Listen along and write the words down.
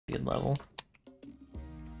Good level.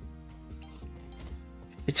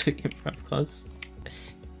 Between improv clubs.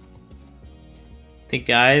 The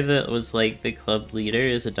guy that was like the club leader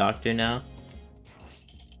is a doctor now.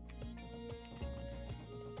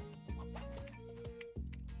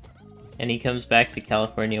 And he comes back to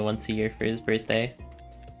California once a year for his birthday.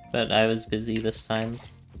 But I was busy this time.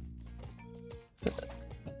 So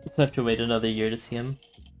I have to wait another year to see him.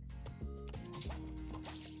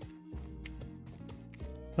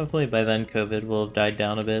 Hopefully by then COVID will have died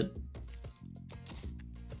down a bit.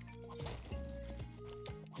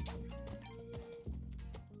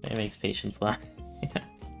 It makes patients laugh.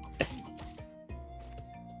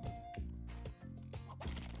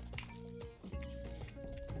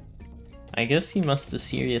 I guess he must have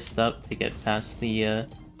serioused up to get past the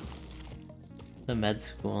med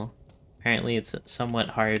school. Apparently it's somewhat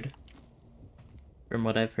hard, from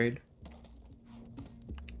what I've heard.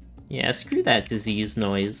 Yeah, screw that disease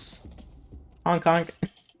noise. Honk honk.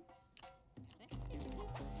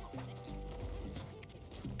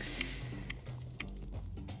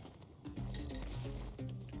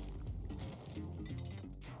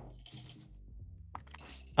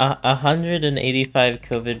 Uh, 185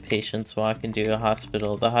 COVID patients walk into a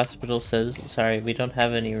hospital. The hospital says, sorry, we don't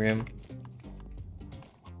have any room.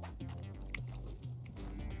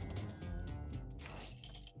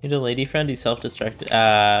 You had a lady friend who self-destructed.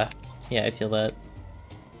 Yeah, I feel that.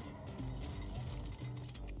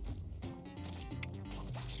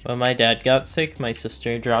 When my dad got sick, my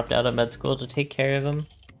sister dropped out of med school to take care of him.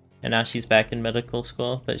 And now she's back in medical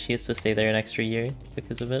school, but she has to stay there an extra year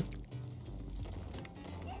because of it.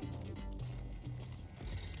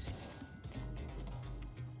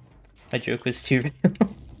 My joke was too real.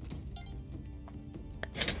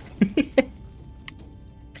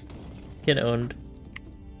 Get owned.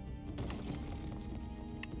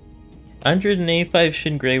 185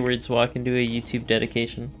 Shin Grey words walk into a YouTube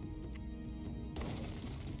dedication.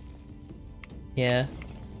 Yeah.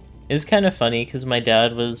 It was kind of funny because my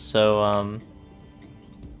dad was so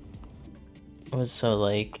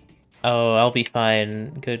like, oh, I'll be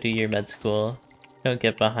fine, go do your med school, don't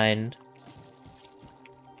get behind.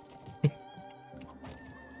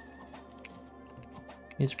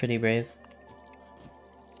 He's pretty brave.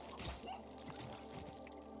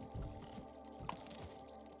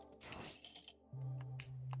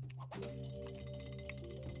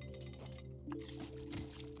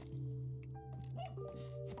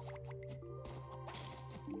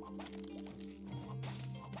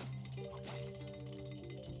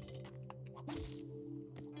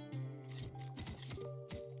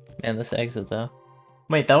 Man, this exit though.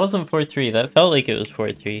 Wait, that wasn't 4-3. That felt like it was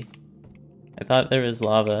 4-3. I thought there was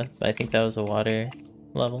lava, but I think that was a water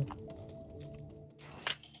level.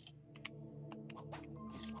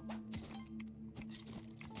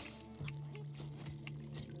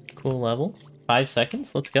 Cool level. 5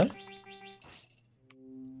 seconds, let's go.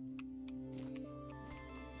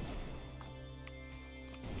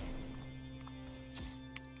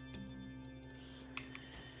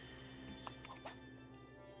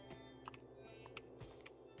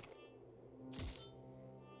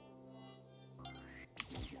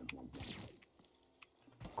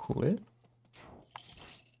 Cool.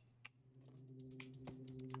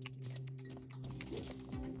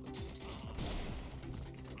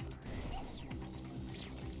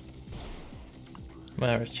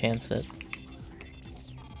 Whatever, chance it.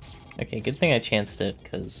 Okay, good thing I chanced it,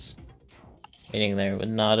 because waiting there would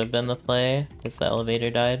not have been the play, because the elevator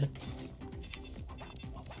died.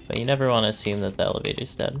 But you never want to assume that the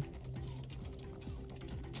elevator's dead.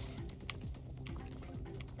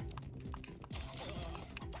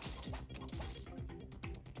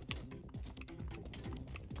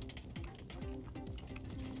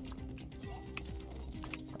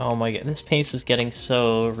 Oh my god, this pace is getting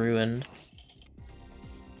so ruined.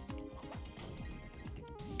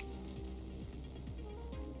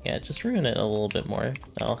 Yeah, just ruin it a little bit more.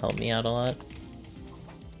 That'll help me out a lot.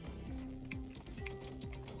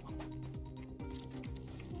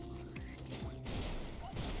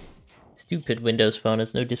 Stupid Windows Phone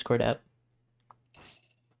has no Discord app.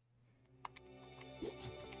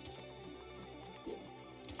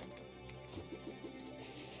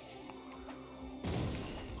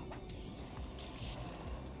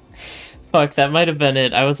 Fuck, that might have been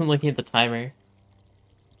it. I wasn't looking at the timer.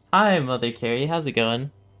 Hi, MotherCarey. How's it going?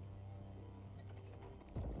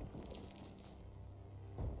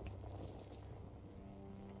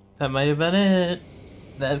 That might have been it.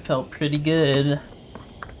 That felt pretty good.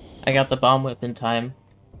 I got the bomb whip in time.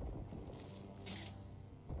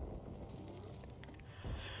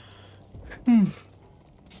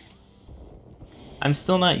 I'm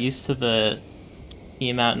still not used to the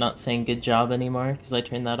Tiamat not saying good job anymore, because I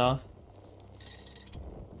turned that off.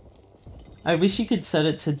 I wish you could set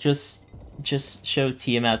it to just show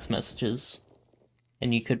Tiamat's messages.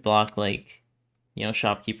 And you could block, like, you know,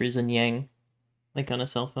 shopkeepers and Yang, like on a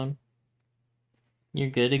cell phone. You're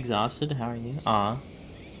good, exhausted? How are you? Aw.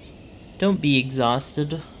 Don't be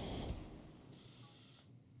exhausted.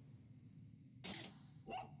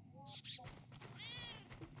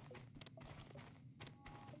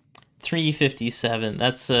 $357.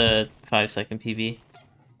 That's a 5-second PB.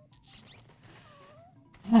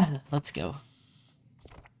 Let's go.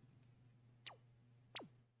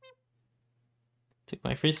 Took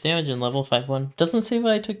my first damage in level 5-1. Doesn't say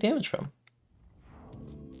what I took damage from.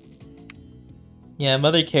 Yeah,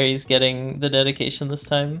 MotherCarey's getting the dedication this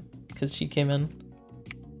time, because she came in.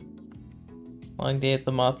 Long day at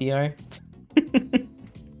the Moth ER.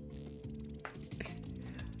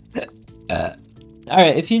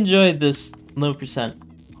 Alright, if you enjoyed this low percent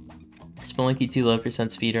Spelunky 2 low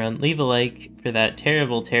percent speedrun, leave a like for that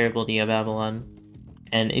terrible, terrible Neo Babylon.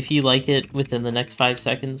 And if you like it within the next 5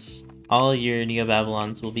 seconds, all your Neo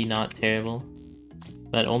Babylons will be not terrible.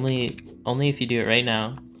 But only if you do it right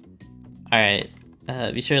now. Alright,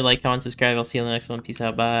 be sure to like, comment, subscribe. I'll see you on the next one. Peace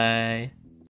out, bye.